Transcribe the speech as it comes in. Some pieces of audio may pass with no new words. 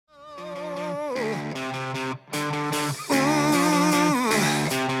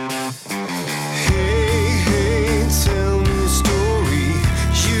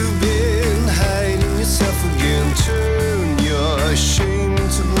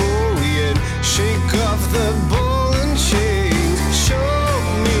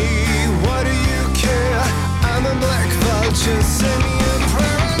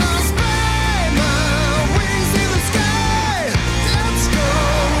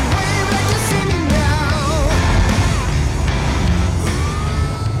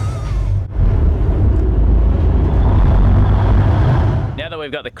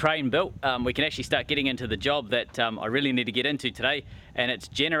got the crane built, we can actually start getting into the job that I really need to get into today, and it's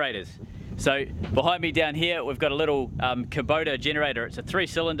generators. So behind me down here, we've got a little Kubota generator. It's a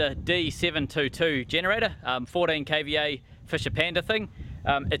 3-cylinder D722 generator, 14 kVA Fisher Panda thing.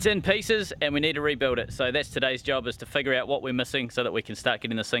 It's in pieces and we need to rebuild it. So that's today's job, is to figure out what we're missing so that we can start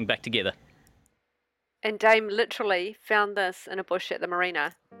getting this thing back together. And Dame literally found this in a bush at the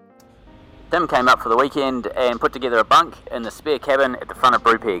marina. Tim came up for the weekend and put together a bunk in the spare cabin at the front of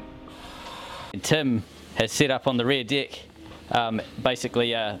Brupeg. Tim has set up on the rear deck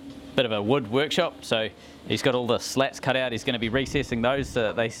basically a bit of a wood workshop. So he's got all the slats cut out. He's going to be recessing those so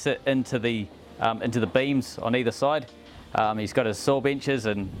that they sit into the beams on either side. He's got his saw benches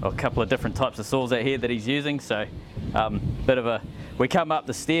and a couple of different types of saws out here that he's using. So we come up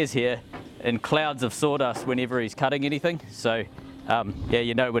the stairs here in clouds of sawdust whenever he's cutting anything. So yeah,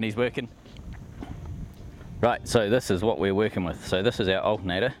 you know when he's working. Right, so this is what we're working with. So this is our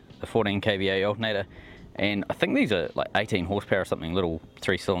alternator, the 14 kVA alternator, and I think these are like 18 horsepower or something, little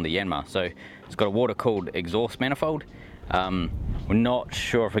 3-cylinder Yanmar. So it's got a water-cooled exhaust manifold. We're not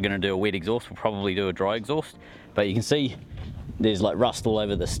sure if we're going to do a wet exhaust. We'll probably do a dry exhaust, but you can see there's like rust all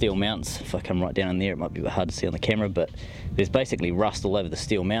over the steel mounts. If I come right down in there, it might be a bit hard to see on the camera, but there's basically rust all over the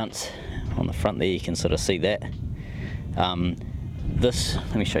steel mounts. On the front there you can sort of see that.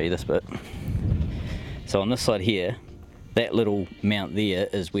 Let me show you this bit. So on this side here, that little mount there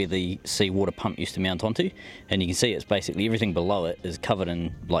is where the seawater pump used to mount onto, and you can see it's basically everything below it is covered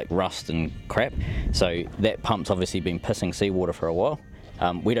in like rust and crap. So that pump's obviously been pissing seawater for a while.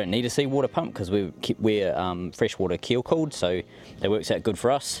 We don't need a seawater pump because we're freshwater keel cooled, so it works out good for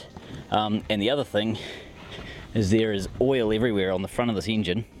us. And the other thing is there is oil everywhere on the front of this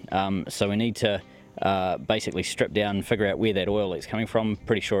engine, so we need to basically strip down and figure out where that oil is coming from.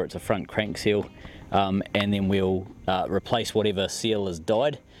 Pretty sure it's a front crank seal. And then we'll replace whatever seal has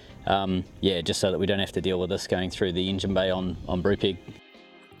died, yeah, just so that we don't have to deal with this going through the engine bay on Brupeg.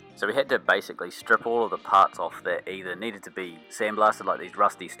 So we had to basically strip all of the parts off that either needed to be sandblasted, like these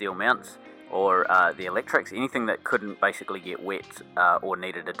rusty steel mounts, or the electrics, anything that couldn't basically get wet or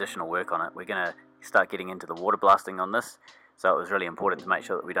needed additional work on it. We're going to start getting into the water blasting on this, so it was really important to make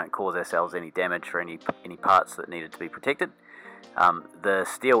sure that we don't cause ourselves any damage for any parts that needed to be protected. The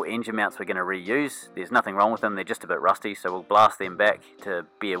steel engine mounts we're going to reuse. There's nothing wrong with them, they're just a bit rusty, so we'll blast them back to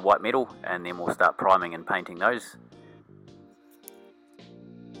bare white metal and then we'll start priming and painting those.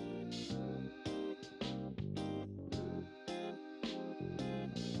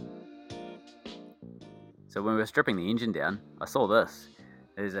 So when we were stripping the engine down, I saw this.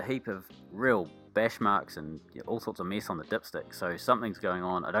 There's a heap of real bash marks and all sorts of mess on the dipstick, so something's going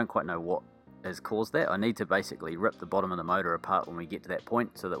on. I don't quite know what has caused that. I need to basically rip the bottom of the motor apart when we get to that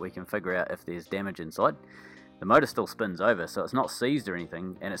point so that we can figure out if there's damage inside. The motor still spins over, so it's not seized or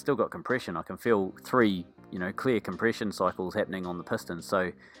anything, and it's still got compression. I can feel 3 clear compression cycles happening on the piston,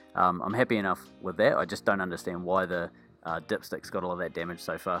 so I'm happy enough with that. I just don't understand why the dipstick's got all of that damage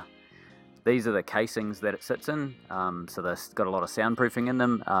so far. These are the casings that it sits in, so they've got a lot of soundproofing in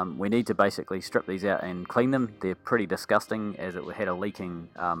them. We need to basically strip these out and clean them. They're pretty disgusting, as it had a leaking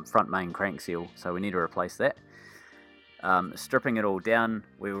front main crank seal, so we need to replace that. Stripping it all down,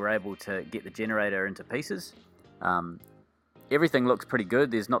 we were able to get the generator into pieces. Everything looks pretty good.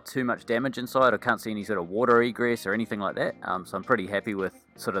 There's not too much damage inside. I can't see any sort of water egress or anything like that, so I'm pretty happy with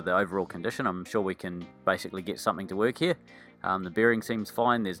sort of the overall condition. I'm sure we can basically get something to work here. The bearing seems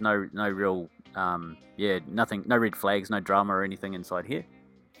fine. There's no real, nothing, no red flags, no drama or anything inside here.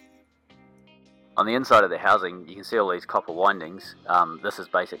 On the inside of the housing, you can see all these copper windings. This is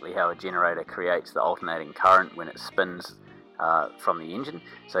basically how a generator creates the alternating current when it spins from the engine.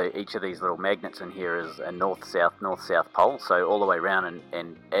 So each of these little magnets in here is a north-south pole, so all the way around,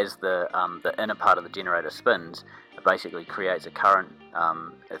 and as the inner part of the generator spins, it basically creates a current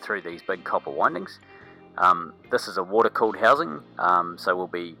through these big copper windings. This is a water-cooled housing, so we'll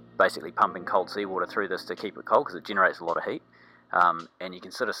be basically pumping cold seawater through this to keep it cold because it generates a lot of heat. And you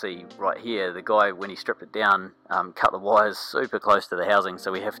can sort of see right here, the guy, when he stripped it down, cut the wires super close to the housing,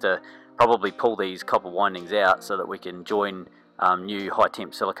 so we have to probably pull these copper windings out so that we can join new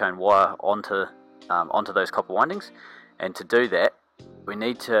high-temp silicone wire onto those copper windings. And to do that, we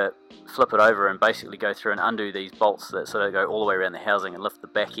need to flip it over and basically go through and undo these bolts that sort of go all the way around the housing and lift the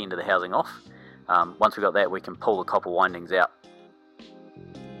back end of the housing off. Once we've got that, we can pull the copper windings out.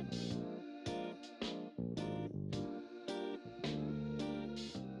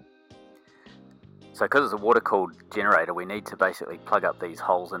 So because it's a water-cooled generator, we need to basically plug up these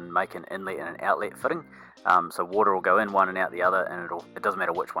holes and make an inlet and an outlet fitting. So water will go in one and out the other, and it doesn't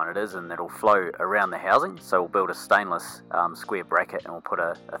matter which one it is, and it'll flow around the housing. So we'll build a stainless square bracket, and we'll put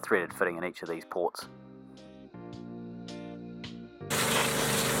a threaded fitting in each of these ports.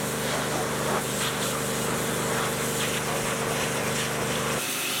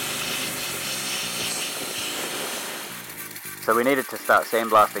 So we needed to start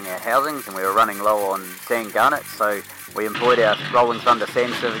sandblasting our housings, and we were running low on sand garnet, so we employed our rolling thunder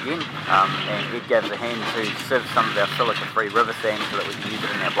sand sieve again, and Ed gave us a hand to sieve some of our silica-free river sand so that we can use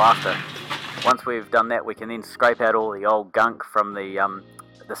it in our blaster. Once we've done that, we can then scrape out all the old gunk from the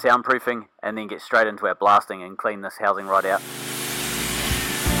soundproofing, and then get straight into our blasting and clean this housing right out.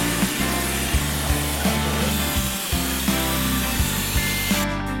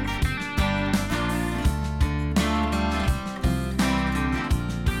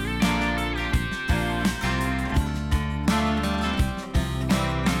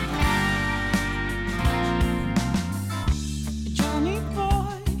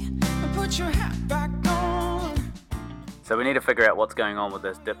 So we need to figure out what's going on with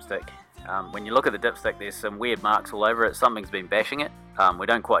this dipstick. When you look at the dipstick, there's some weird marks all over it. Something's been bashing it. We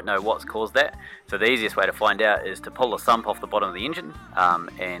don't quite know what's caused that. So the easiest way to find out is to pull the sump off the bottom of the engine,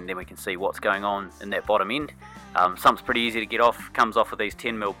 and then we can see what's going on in that bottom end. Sump's pretty easy to get off, comes off with these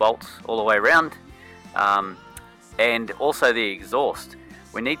 10mm bolts all the way around. And also the exhaust.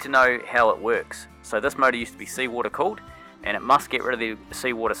 We need to know how it works. So this motor used to be seawater cooled, and it must get rid of the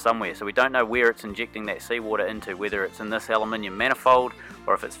seawater somewhere, so we don't know where it's injecting that seawater into, whether it's in this aluminium manifold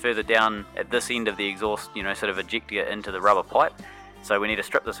or if it's further down at this end of the exhaust, you know, sort of ejecting it into the rubber pipe. So we need to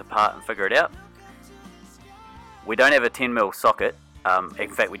strip this apart and figure it out. We don't have a 10mm socket.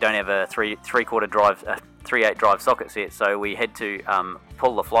 In fact, we don't have a 3/8 drive socket set, so we had to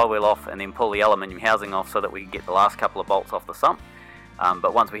pull the flywheel off and then pull the aluminium housing off so that we could get the last couple of bolts off the sump.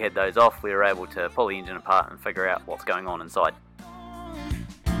 But once we had those off, we were able to pull the engine apart and figure out what's going on inside.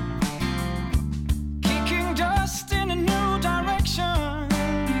 Kicking dust in a new direction.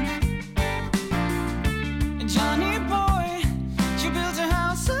 Johnny boy, you built a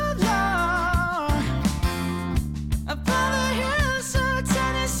house of love upon the hills of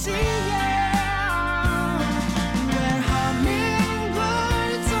Tennessee, yeah, where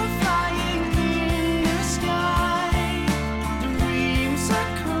hummingbirds are flying in the sky. Dreams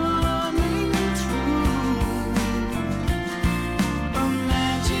are coming true. A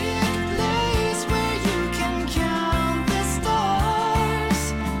magic place where you can count the stars.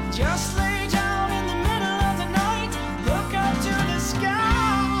 Just lay down in the middle of the night, look up to the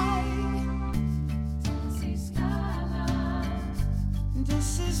sky. Tennessee skyline.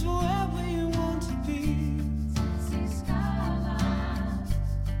 This is where we want to be. Tennessee skyline.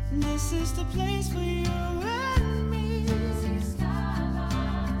 This is the place for you and me. Tennessee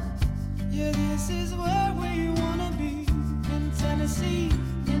skyline. Yeah, this is where we wanna be. In Tennessee,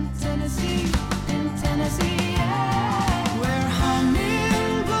 in Tennessee, in Tennessee, yeah. Where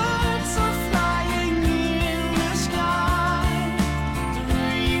hummingbirds are flying in the sky.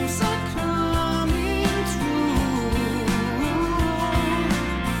 Dreams are coming true.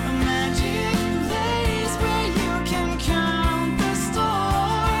 A magic place where you can count the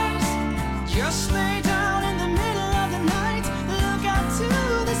stars. Just lay down in the middle of the night, look up to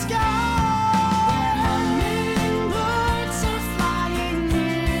the sky. Hummingbirds are flying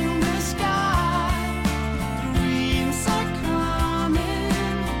in the sky. Dreams are coming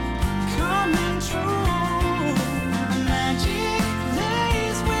true. A magic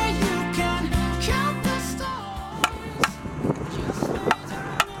place where you can count the stars. Just lay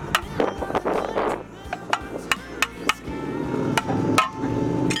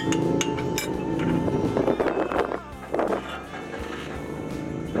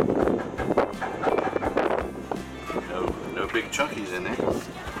No big chunkies in there. It's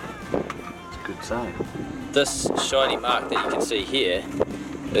a good sign. This shiny mark that you can see here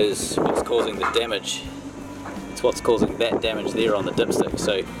is what's causing the damage. It's what's causing that damage there on the dipstick.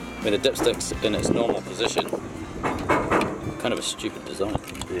 So when the dipstick's in its normal position, kind of a stupid design.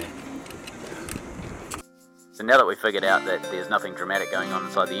 Yeah. So now that we've figured out that there's nothing dramatic going on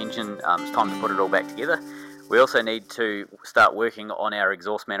inside the engine, it's time to put it all back together. We also need to start working on our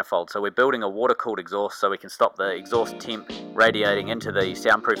exhaust manifold. So we're building a water-cooled exhaust so we can stop the exhaust temp radiating into the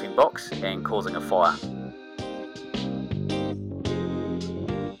soundproofing box and causing a fire.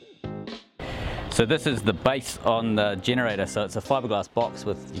 So So this is the base on the generator, so it's a fiberglass box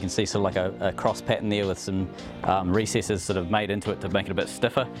with, you can see sort of like a cross pattern there with some recesses sort of made into it to make it a bit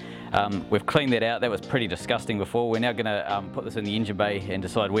stiffer. We've cleaned that out. That was pretty disgusting before. We're now going to put this in the engine bay and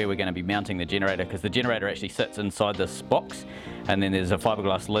decide where we're going to be mounting the generator, because the generator actually sits inside this box, and then there's a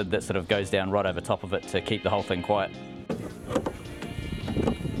fiberglass lid that sort of goes down right over top of it to keep the whole thing quiet.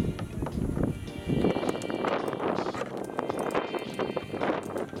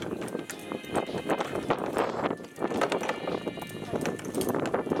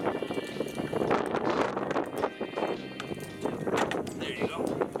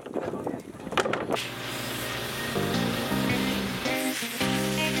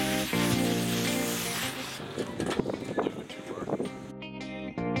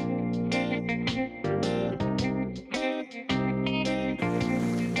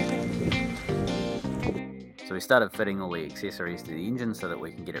 So we started fitting all the accessories to the engine so that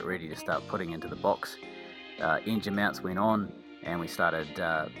we can get it ready to start putting into the box. Engine mounts went on, and we started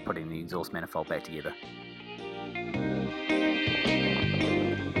putting the exhaust manifold back together.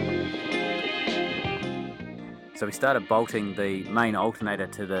 So we started bolting the main alternator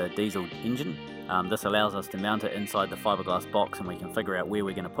to the diesel engine. This allows us to mount it inside the fiberglass box, and we can figure out where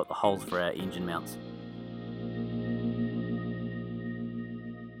we're going to put the holes for our engine mounts.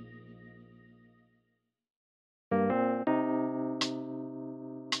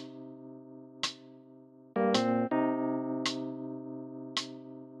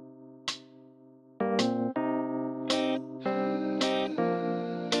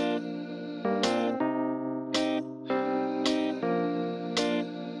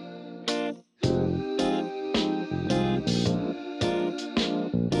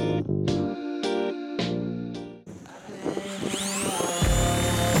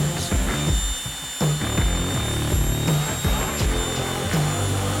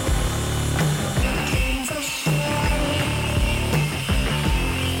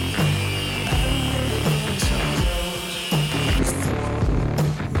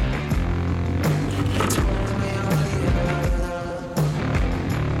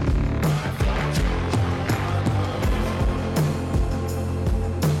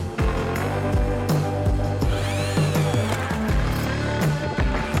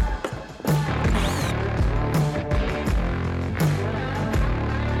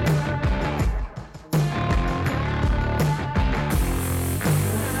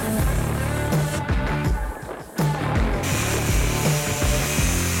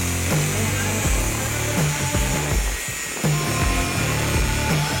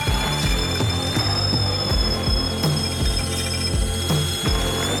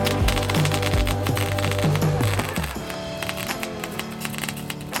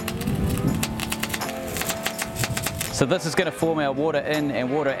 So this is going to form our water in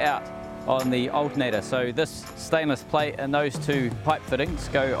and water out on the alternator. So this stainless plate and those two pipe fittings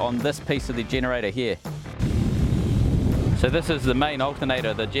go on this piece of the generator here. So this is the main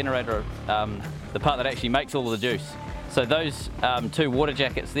alternator, the generator, the part that actually makes all of the juice. So those two water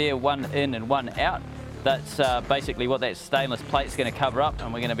jackets there, one in and one out, that's basically what that stainless plate's going to cover up,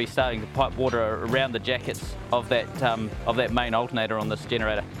 and we're going to be starting to pipe water around the jackets of that main alternator on this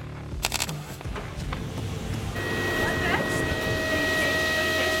generator.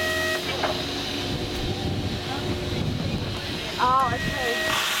 Oh, okay.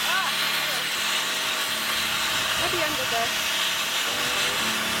 Maybe under there.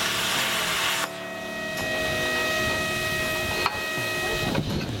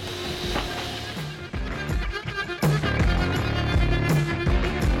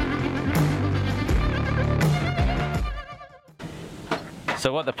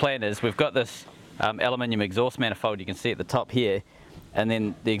 So what the plan is, we've got this aluminium exhaust manifold you can see at the top here, and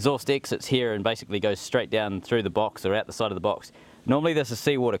then the exhaust exits here and basically goes straight down through the box or out the side of the box. Normally this is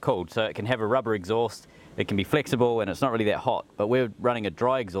seawater cooled, so it can have a rubber exhaust, it can be flexible and it's not really that hot, but we're running a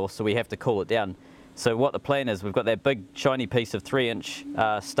dry exhaust so we have to cool it down. So what the plan is, we've got that big shiny piece of 3-inch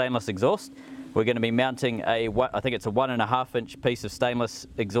stainless exhaust. We're going to be mounting I think it's a 1.5-inch piece of stainless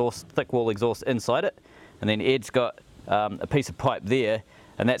exhaust, thick wall exhaust inside it, and then Ed's got a piece of pipe there,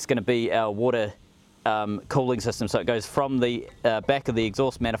 and that's going to be our water cooling system. So it goes from the back of the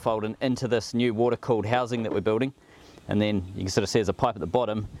exhaust manifold and into this new water cooled housing that we're building, and then you can sort of see there's a pipe at the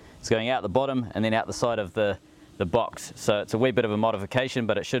bottom. It's going out the bottom and then out the side of the box. So it's a wee bit of a modification,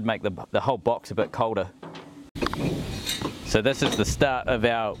 but it should make the whole box a bit colder. So this is the start of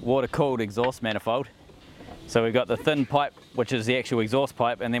our water cooled exhaust manifold. So we've got the thin pipe, which is the actual exhaust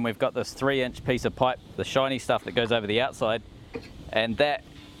pipe, and then we've got this 3-inch piece of pipe, the shiny stuff that goes over the outside, and that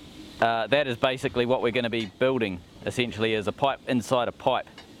is basically what we're going to be building, essentially, is a pipe inside a pipe.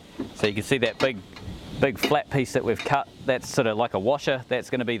 So you can see that big flat piece that we've cut, that's sort of like a washer. That's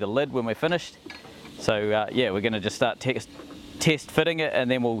going to be the lid when we're finished. So yeah, we're going to just start test fitting it, and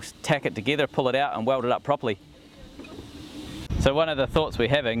then we'll tack it together, pull it out and weld it up properly. So one of the thoughts we're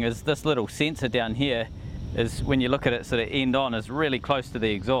having is this little sensor down here is, when you look at it sort of end on, is really close to the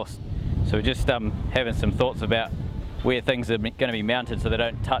exhaust. So we're just having some thoughts about where things are going to be mounted so they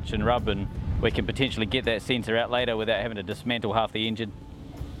don't touch and rub, and we can potentially get that sensor out later without having to dismantle half the engine.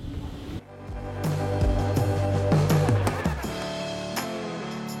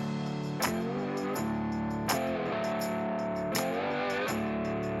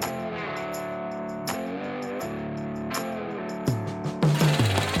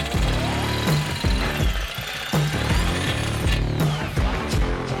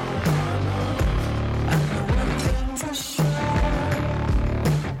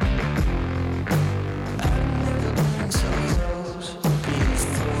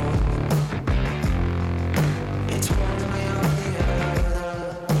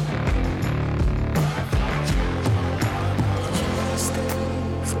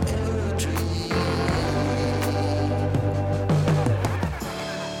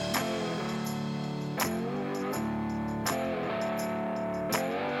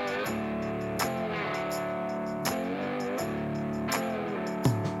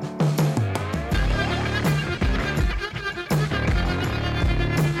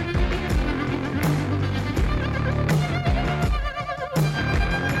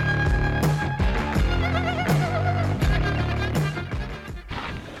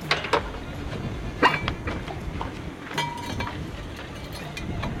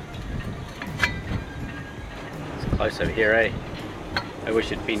 Close over here, eh? I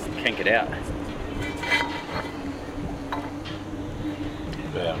wish it'd been kink it out.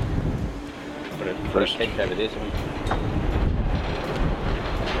 Yeah. Put a kink over there, something.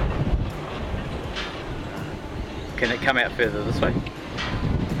 Can it come out further this way?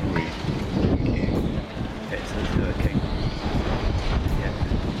 Okay, so let's do a kink. Yeah.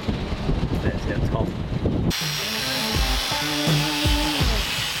 That's our top.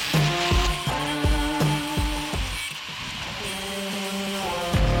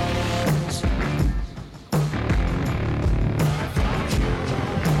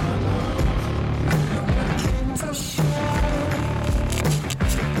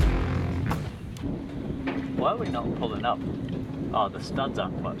 Why are we not pulling up? Oh, the studs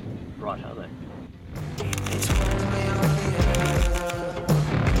aren't quite right, are they?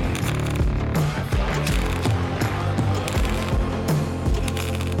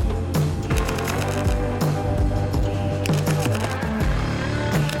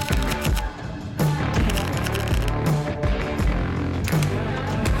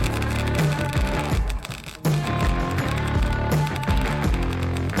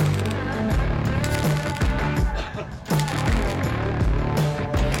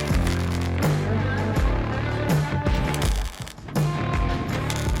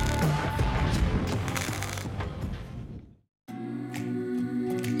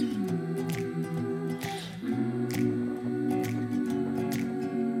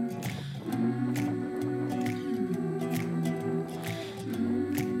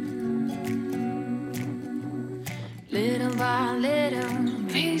 Little by little,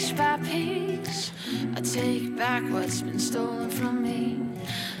 piece by piece, I take back what's been stolen from me.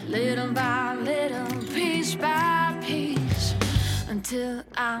 Little by little, piece by piece, until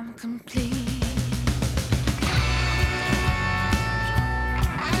I'm complete.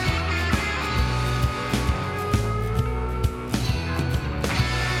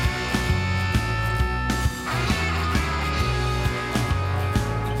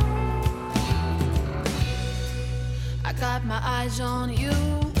 Got my eyes on you,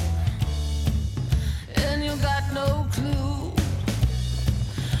 and you got no clue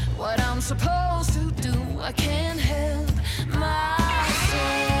what I'm supposed to do. I can't help myself.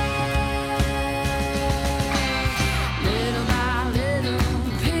 Little by little,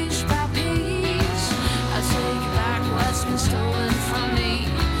 piece by piece, I take back what's been stolen from me.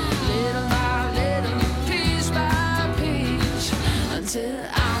 Little by little, piece by piece, until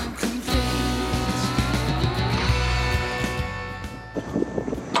I'm complete.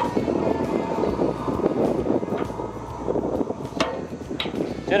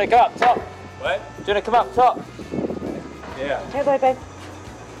 Jenna, come up top. What? Jenna, come up top. Yeah. Hey, bye, babe.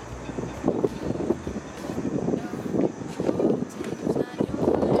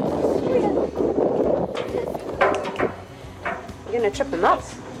 You're gonna trip him up.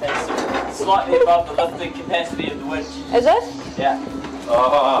 It's slightly above the lifting capacity of the winch. Is it? Yeah.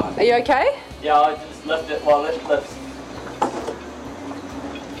 Oh. Are you okay? Yeah, I just lift it while it lifts.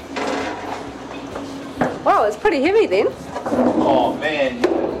 Wow, it's pretty heavy then. Oh man,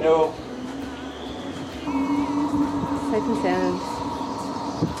 no. Making sounds.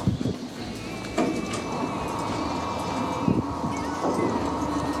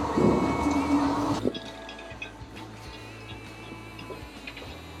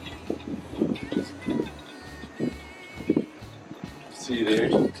 See there,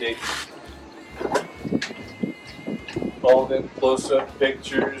 you take all them close-up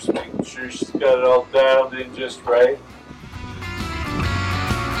pictures, making sure she's got it all dialed in just right.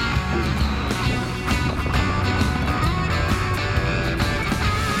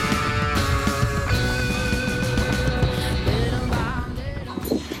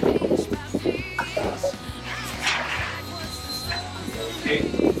 Okay.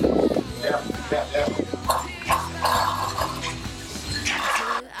 Yeah.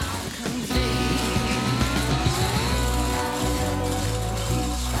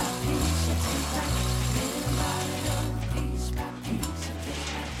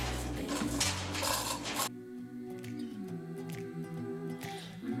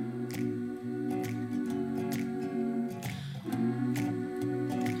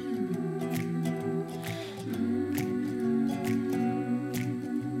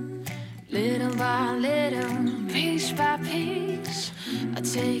 Little by little, piece by piece, I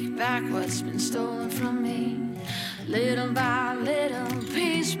take back what's been stolen from me. Little by little,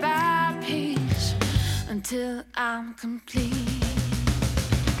 piece by piece, until I'm complete.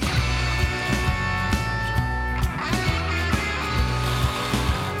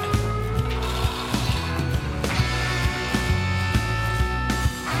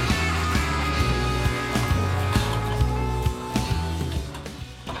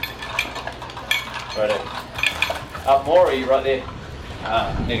 Right. Up more, or are you right there?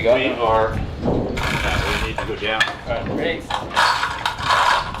 Need to go. We are. We need to go down. Alright, ready?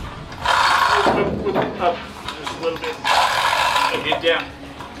 Up just a little bit. And get down.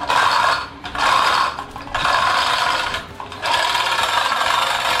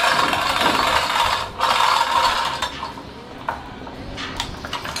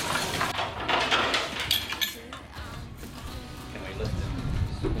 Can we lift it?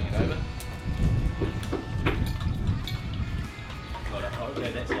 Swing it over?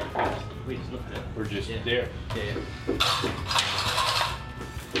 Okay, that's it. We just lifted it. We're just there. Yeah.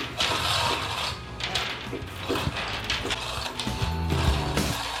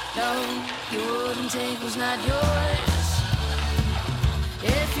 No, your wooden take was not yours.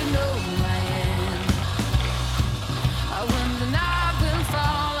 If you know who I am, I wonder now will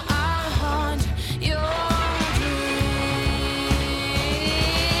fall I'll haunt your dreams.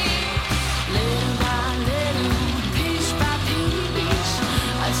 Little by little, piece by piece,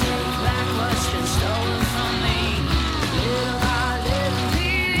 I take back what's been stolen from me. Little by little,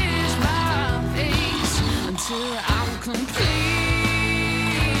 piece by piece, until I'm complete.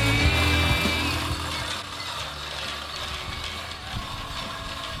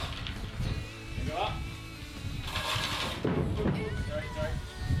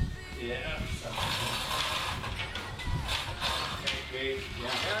 Yeah. Okay.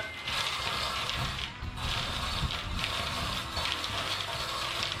 Yeah.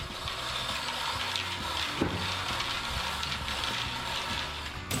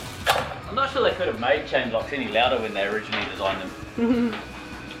 I'm not sure they could have made chain locks any louder when they originally designed them.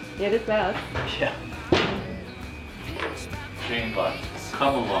 Yeah, it is loud. Yeah. Chain lock.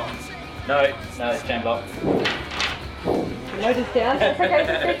 Couple locks. No, it's chain block. No, just down. It's okay,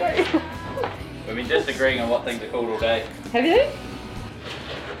 just go through. We've been disagreeing on what things are called all day. Have you?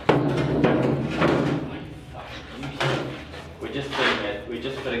 We're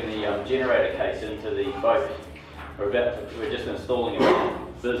just putting the generator case into the boat. We're just installing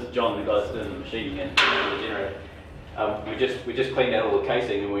it. This is John, the guy that's doing the machining and the generator. We just cleaned out all the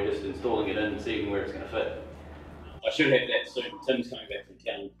casing and we're just installing it in and seeing where it's going to fit. I should have that soon. Tim's coming back from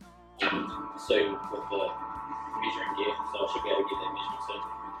town soon with the measuring gear, so I should be able to get that measurement soon.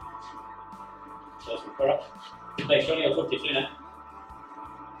 So that's my product. Thanks, Johnny. I'll talk to you soon.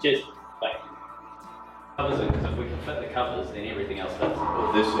 Cheers. Bye. Covers it, because if we can fit the covers, then everything else fits.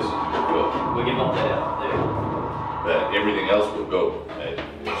 Well, this isn't going to go. We can knock that out there. But everything else will go.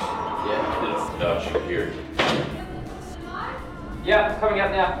 Yeah. It'll notch you here. Yeah, coming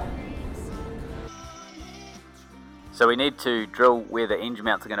up now. So we need to drill where the engine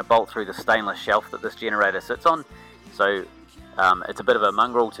mounts are going to bolt through the stainless shelf that this generator sits on. So it's a bit of a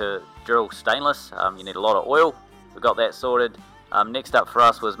mongrel to drill stainless. You need a lot of oil. We got that sorted. Next up for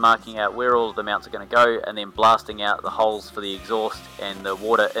us was marking out where all of the mounts are going to go and then blasting out the holes for the exhaust and the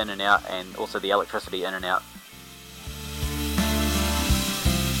water in and out and also the electricity in and out.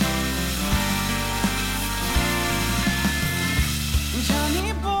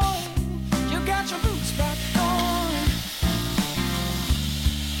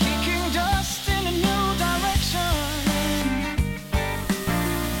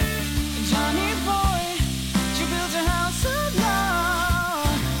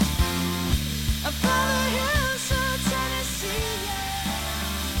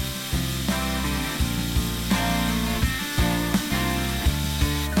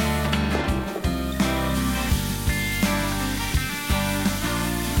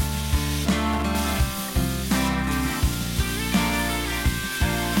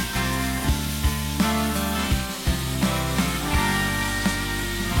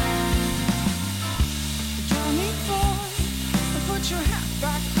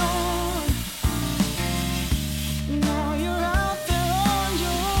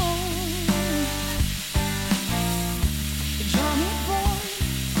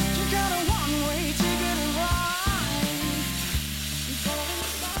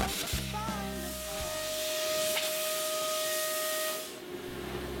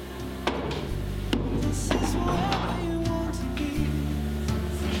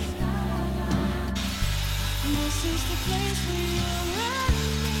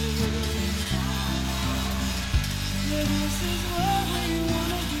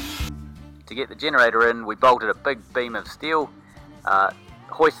 To get the generator in, we bolted a big beam of steel,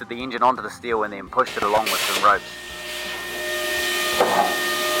 hoisted the engine onto the steel, and then pushed it along with some ropes.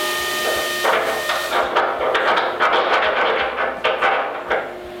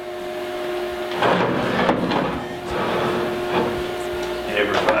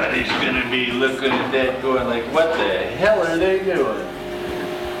 Everybody's gonna be looking at that going like, what the hell are they doing?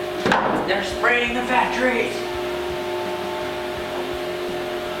 They're spraying the factories!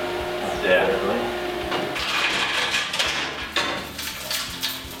 Definitely.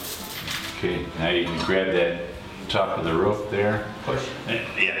 Okay, now you can grab that top of the roof there. Push.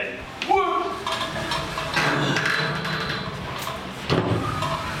 Yeah. Woo!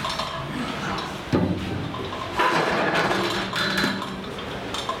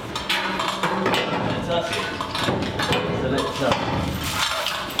 That's us here. So let's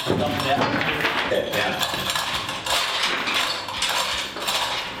dump it out. Yeah, down.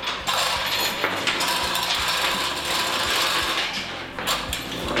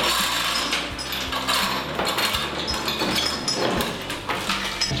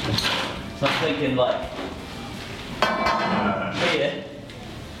 So I'm thinking like here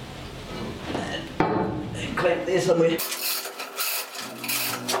and clamp there somewhere.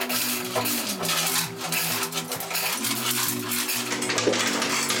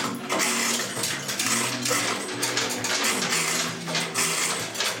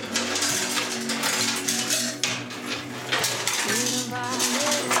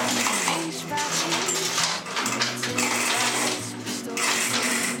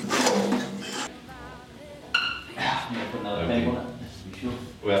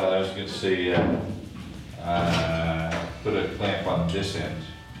 Well, I was going to say, put a clamp on this end.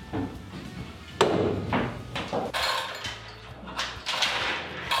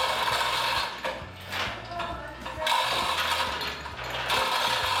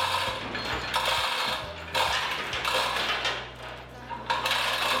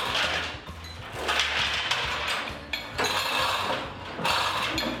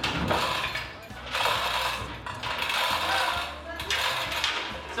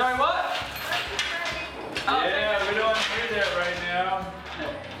 Sorry, what? Yeah, we don't do that right now.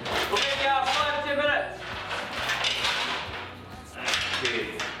 We'll be out 5 to 10 minutes. Okay.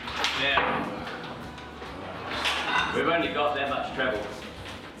 Now, We've only got that much travel.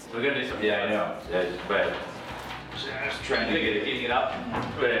 We're going to do something. yeah, I know. That's bad. So I was trying to get it. Getting it up.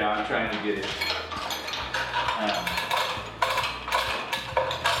 But yeah, I'm trying to get it.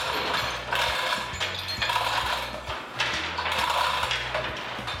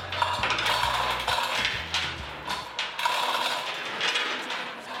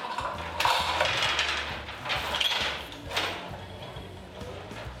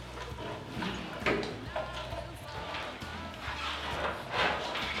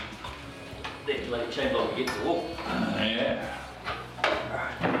 That like chain block against the wall. Yeah.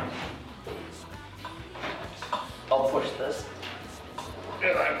 I'll push this.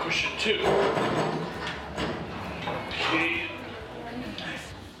 And I push it too. Okay.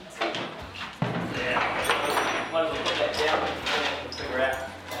 Might as well put that down and figure out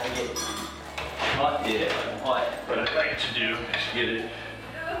how to get height. Yeah, height. What I'd like to do is get it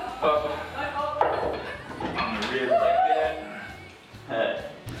up on the rib like that.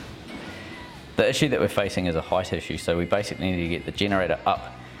 The issue that we're facing is a height issue, so we basically need to get the generator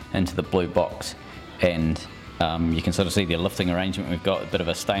up into the blue box, and you can sort of see the lifting arrangement. We've got a bit of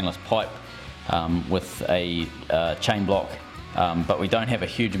a stainless pipe with a chain block, but we don't have a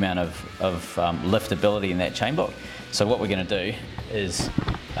huge amount of liftability in that chain block. So what we're going to do is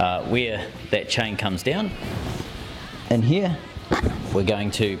where that chain comes down, in here we're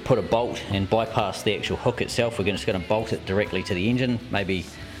going to put a bolt and bypass the actual hook itself. We're just going to bolt it directly to the engine, maybe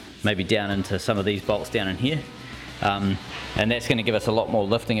down into some of these bolts down in here, and that's going to give us a lot more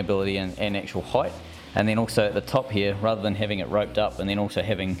lifting ability and actual height. And then also at the top here, rather than having it roped up and then also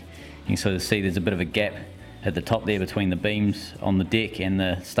having, you can sort of see there's a bit of a gap at the top there between the beams on the deck and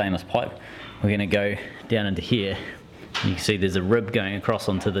the stainless pipe. We're going to go down into here. You can see there's a rib going across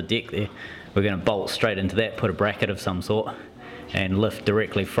onto the deck there. We're going to bolt straight into that, put a bracket of some sort, and lift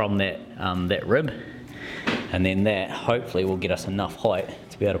directly from that rib. And then that hopefully will get us enough height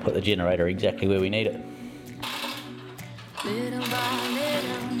to be able to put the generator exactly where we need it. Little by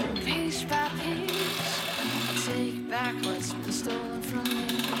little, piece by piece, I take back what's been stolen from me.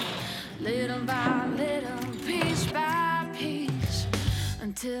 Little by little, piece by piece,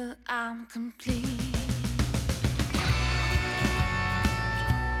 until I'm complete.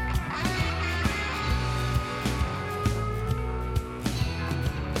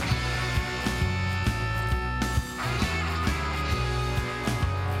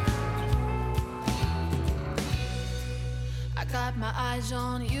 eyes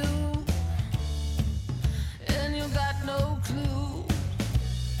on you, and you got no clue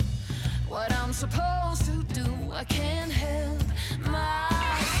what I'm supposed to do. I can't help myself.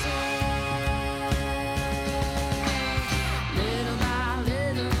 Little by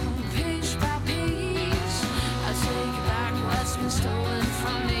little, piece by piece, I take back what's been stolen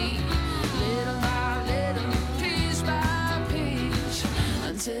from me. Little by little, piece by piece,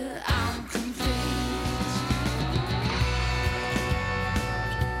 until I'm complete.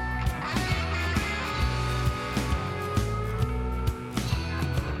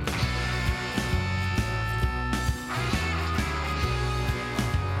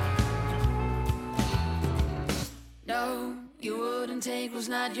 No, you wouldn't take what's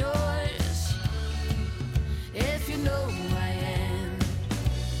not yours, if you know who I am.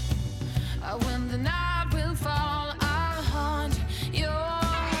 When the night will fall, I'll haunt your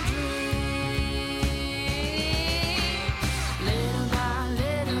dreams. Little by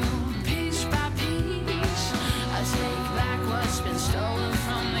little, piece by piece, I take back what's been stolen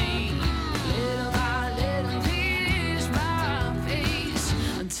from me. Little by little, piece by piece,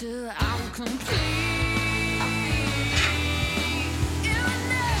 until I'm complete.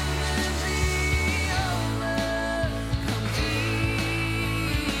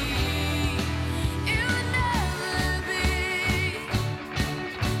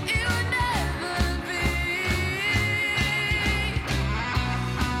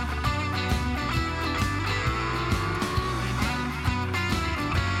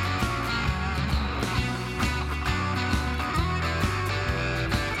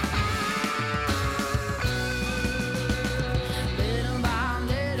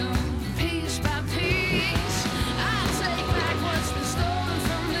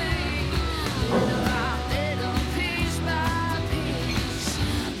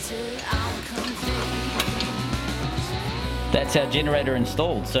 That's our generator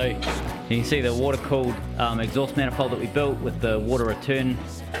installed. So you can see the water-cooled exhaust manifold that we built with the water return,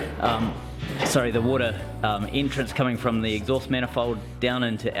 the water entrance coming from the exhaust manifold down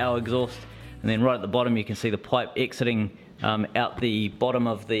into our exhaust, and then right at the bottom you can see the pipe exiting out the bottom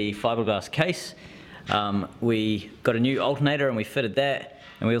of the fiberglass case. We got a new alternator and we fitted that,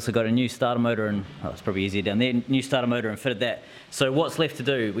 and we also got a new starter motor, and it's probably easier down there, new starter motor, and fitted that. So what's left to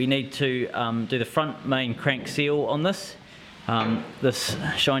do? We need to do the front main crank seal on this. This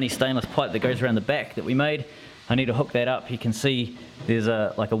shiny stainless pipe that goes around the back that we made, I need to hook that up. You can see there's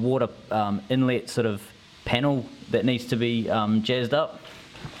a water inlet sort of panel that needs to be jazzed up,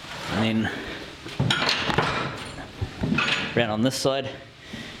 and then around on this side.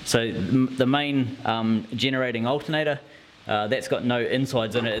 So the main generating alternator, that's got no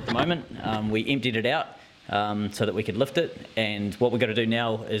insides in it at the moment. We emptied it out so that we could lift it, and what we're going to do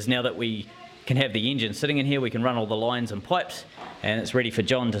now is, now that we can have the engine sitting in here, we can run all the lines and pipes, and it's ready for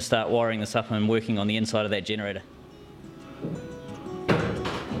John to start wiring this up and working on the inside of that generator.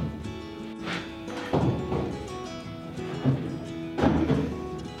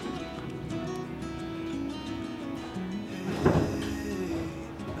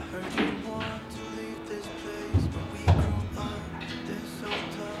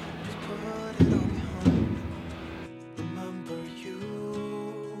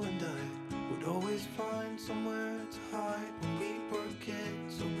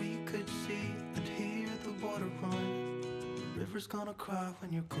 Gonna cry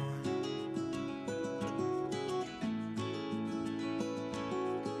when you're gone.